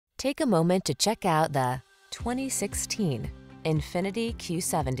Take a moment to check out the 2016 INFINITI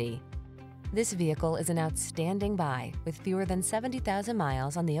Q70. This vehicle is an outstanding buy with fewer than 70,000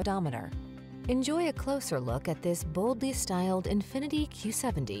 miles on the odometer. Enjoy a closer look at this boldly styled INFINITI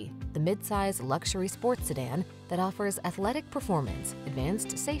Q70, the midsize luxury sports sedan that offers athletic performance,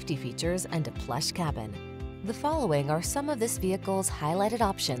 advanced safety features, and a plush cabin. The following are some of this vehicle's highlighted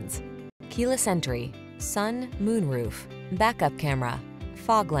options: keyless entry, sun, moonroof, backup camera,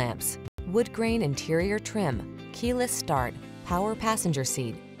 fog lamps, wood grain interior trim, keyless start, power passenger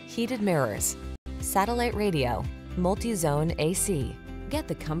seat, heated mirrors, satellite radio, multi-zone AC. Get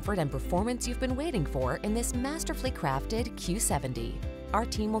the comfort and performance you've been waiting for in this masterfully crafted Q70. Our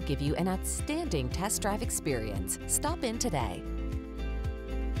team will give you an outstanding test drive experience. Stop in today.